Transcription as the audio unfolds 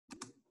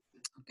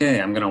Okay,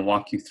 I'm going to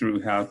walk you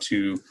through how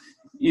to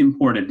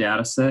import a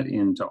data set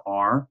into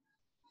R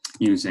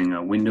using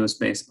a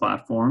Windows-based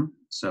platform.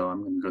 So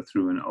I'm going to go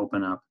through and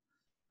open up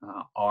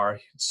R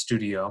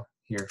Studio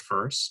here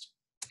first.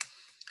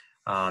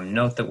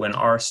 Note that when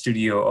R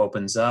Studio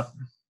opens up,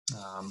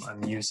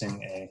 I'm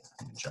using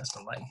adjust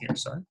the light here,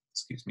 sorry,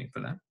 excuse me for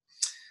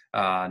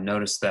that.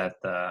 Notice that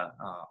the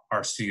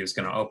R Studio is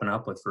going to open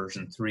up with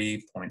version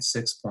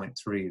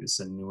 3.6.3. This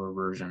is a newer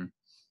version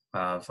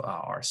of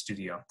R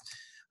Studio.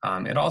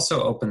 It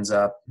also opens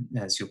up,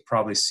 as you'll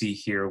probably see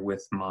here,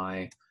 with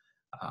my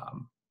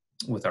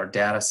with our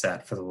data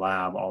set for the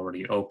lab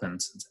already open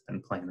since I've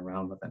been playing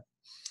around with it.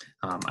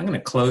 I'm going to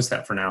close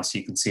that for now so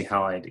you can see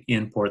how I'd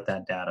import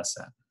that data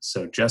set.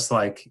 So just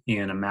like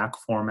in a Mac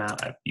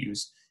format, I've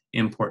used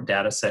import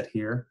data set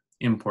here,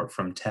 import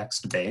from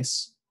text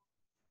base,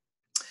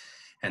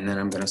 and then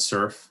I'm going to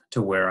surf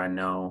to where I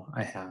know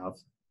I have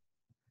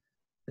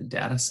the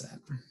data set.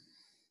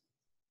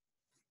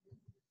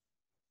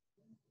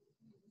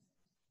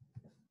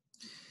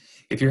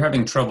 If you're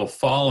having trouble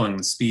following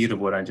the speed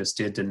of what I just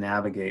did to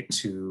navigate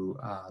to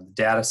the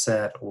data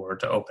set or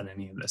to open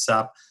any of this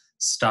up,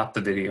 stop the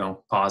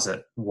video, pause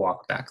it,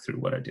 walk back through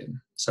what I did.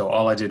 So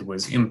all I did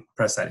was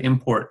press that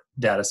import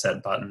data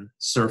set button,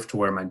 surf to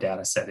where my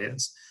data set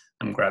is.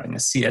 I'm grabbing a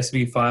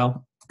CSV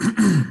file,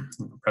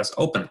 press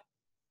open.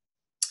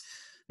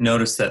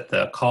 Notice that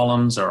the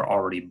columns are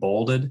already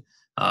bolded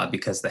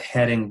because the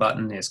heading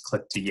button is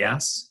clicked to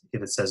yes.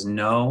 If it says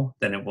no,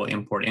 then it will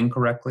import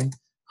incorrectly.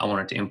 I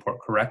want it to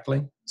import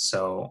correctly,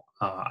 so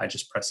I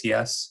just press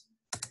yes,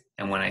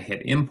 and when I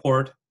hit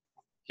import,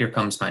 here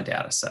comes my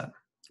data set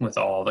with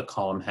all the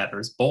column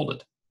headers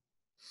bolded.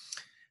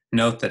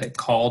 Note that it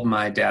called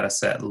my data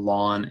set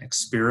lawn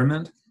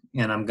experiment,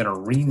 and I'm going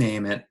to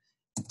rename it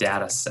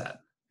data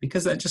set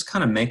because that just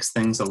kind of makes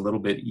things a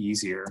little bit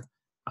easier.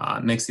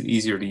 It makes it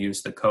easier to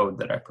use the code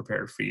that I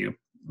prepared for you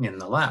in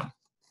the lab.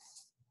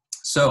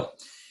 So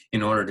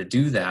in order to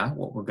do that,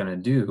 what we're going to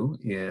do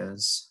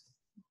is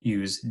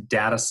use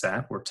data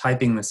set. We're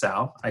typing this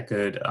out. I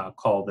could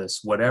call this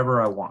whatever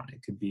I want.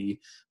 It could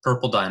be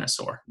purple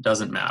dinosaur,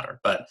 doesn't matter,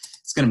 but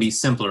it's going to be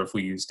simpler if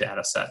we use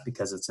data set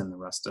because it's in the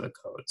rest of the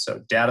code.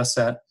 So data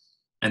set,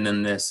 and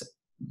then this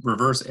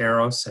reverse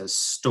arrow says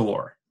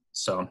store.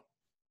 So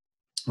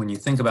when you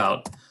think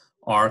about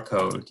R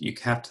code, you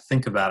have to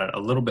think about it a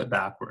little bit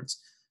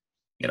backwards.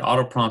 It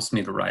auto prompts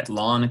me to write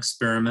lawn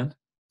experiment.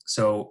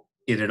 So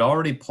it had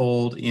already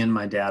pulled in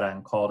my data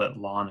and called it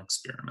lawn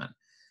experiment.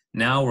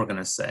 Now we're going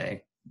to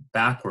say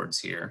backwards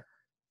here,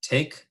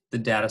 take the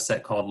data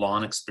set called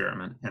lawn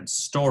experiment and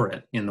store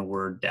it in the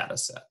word data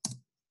set.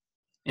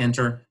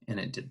 Enter,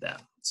 and it did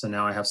that. So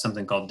now I have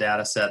something called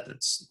data set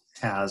that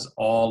has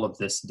all of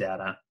this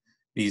data,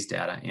 these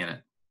data in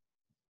it.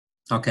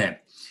 Okay,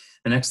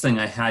 the next thing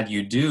I had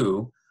you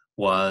do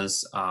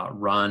was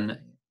run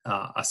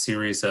a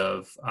series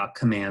of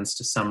commands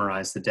to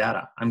summarize the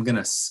data. I'm going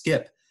to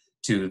skip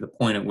to the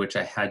point at which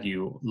I had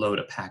you load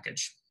a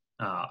package.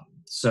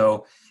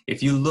 So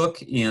if you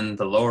look in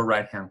the lower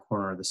right-hand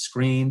corner of the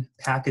screen,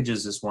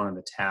 Packages is one of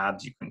the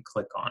tabs you can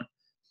click on.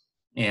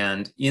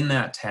 And in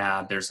that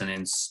tab, there's an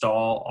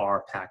Install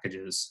R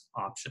Packages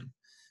option.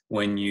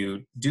 When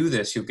you do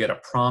this, you'll get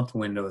a prompt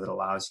window that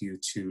allows you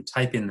to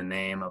type in the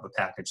name of a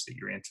package that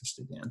you're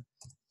interested in.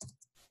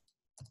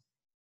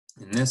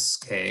 In this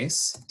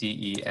case,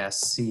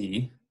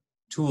 DESC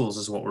Tools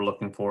is what we're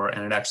looking for,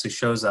 and it actually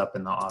shows up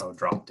in the auto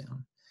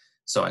dropdown.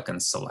 So I can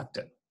select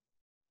it.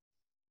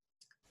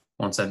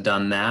 Once I've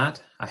done that,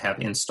 I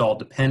have install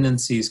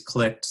dependencies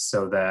clicked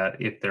so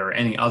that if there are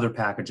any other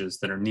packages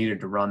that are needed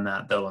to run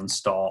that, they'll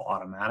install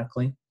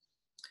automatically.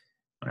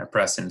 When I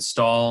press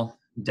install,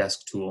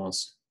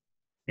 DescTools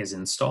is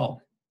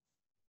installed.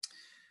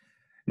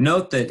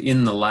 Note that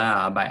in the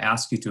lab, I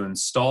ask you to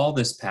install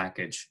this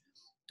package,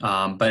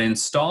 but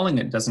installing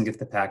it doesn't get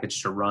the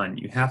package to run.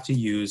 You have to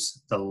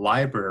use the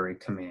library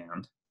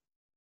command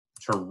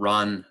to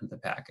run the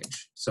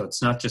package. So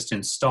it's not just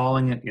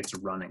installing it, it's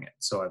running it.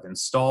 So I've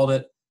installed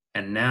it,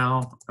 and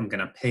now I'm going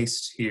to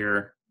paste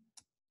here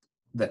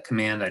the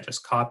command I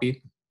just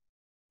copied.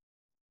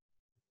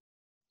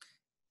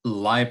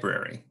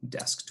 Library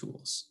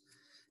DescTools.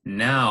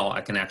 Now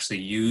I can actually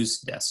use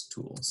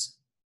DescTools.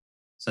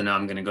 So now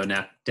I'm going to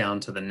go down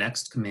to the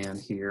next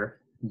command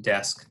here,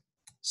 desc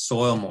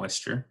soil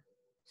moisture,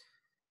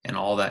 and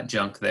all that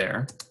junk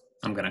there.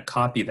 I'm going to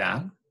copy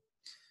that.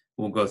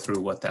 We'll go through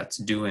what that's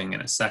doing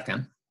in a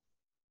second.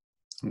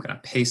 I'm going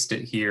to paste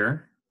it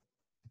here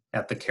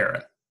at the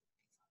caret.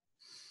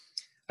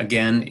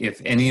 Again,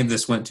 if any of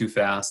this went too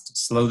fast,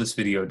 slow this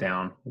video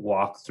down,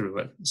 walk through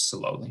it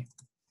slowly.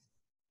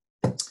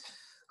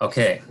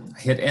 Okay, I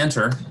hit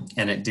enter,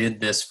 and it did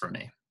this for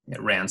me.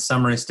 It ran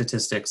summary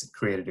statistics, it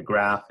created a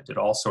graph, it did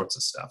all sorts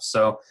of stuff.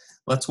 So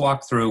let's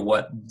walk through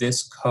what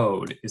this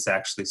code is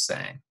actually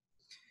saying.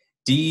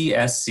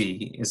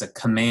 DESC is a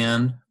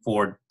command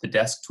for the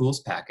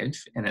DescTools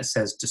package, and it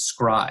says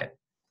describe.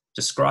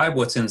 Describe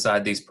what's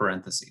inside these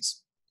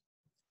parentheses.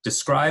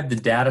 Describe the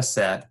data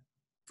set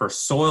for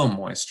soil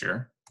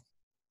moisture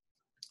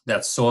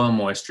That's soil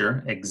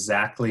moisture,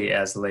 exactly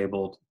as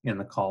labeled in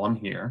the column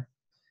here.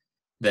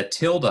 The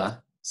tilde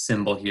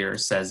symbol here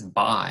says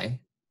by,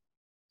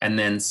 and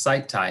then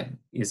site type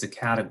is a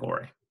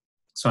category.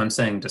 So I'm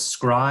saying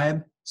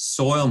describe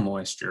soil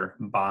moisture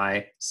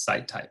by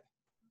site type,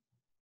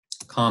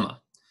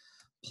 comma.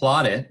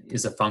 Plot it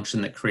is a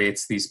function that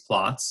creates these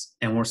plots,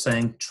 and we're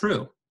saying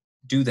true.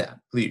 Do that,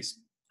 please,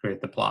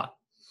 create the plot.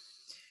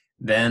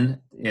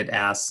 Then it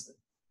asks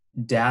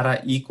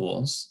data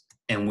equals,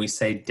 and we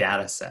say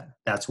data set.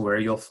 That's where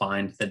you'll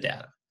find the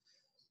data.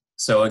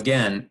 So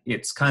again,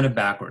 it's kind of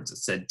backwards. It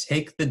said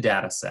take the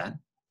data set,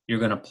 you're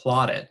going to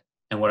plot it,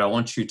 and what I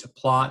want you to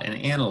plot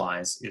and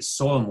analyze is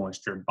soil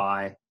moisture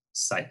by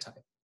site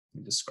type.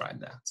 You describe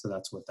that. So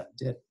that's what that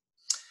did.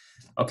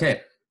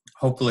 Okay,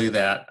 hopefully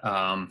that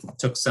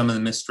took some of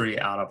the mystery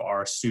out of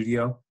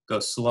RStudio. Go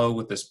slow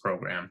with this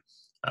program.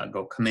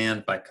 Go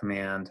command by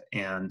command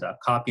and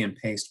copy and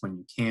paste when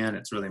you can.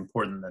 It's really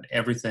important that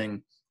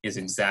everything is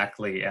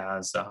exactly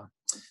as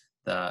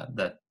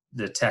the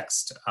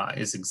text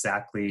is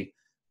exactly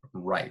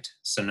right.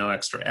 So no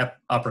extra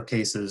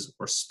uppercases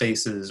or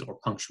spaces or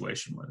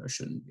punctuation where there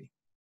shouldn't be.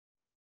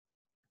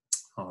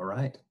 All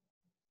right.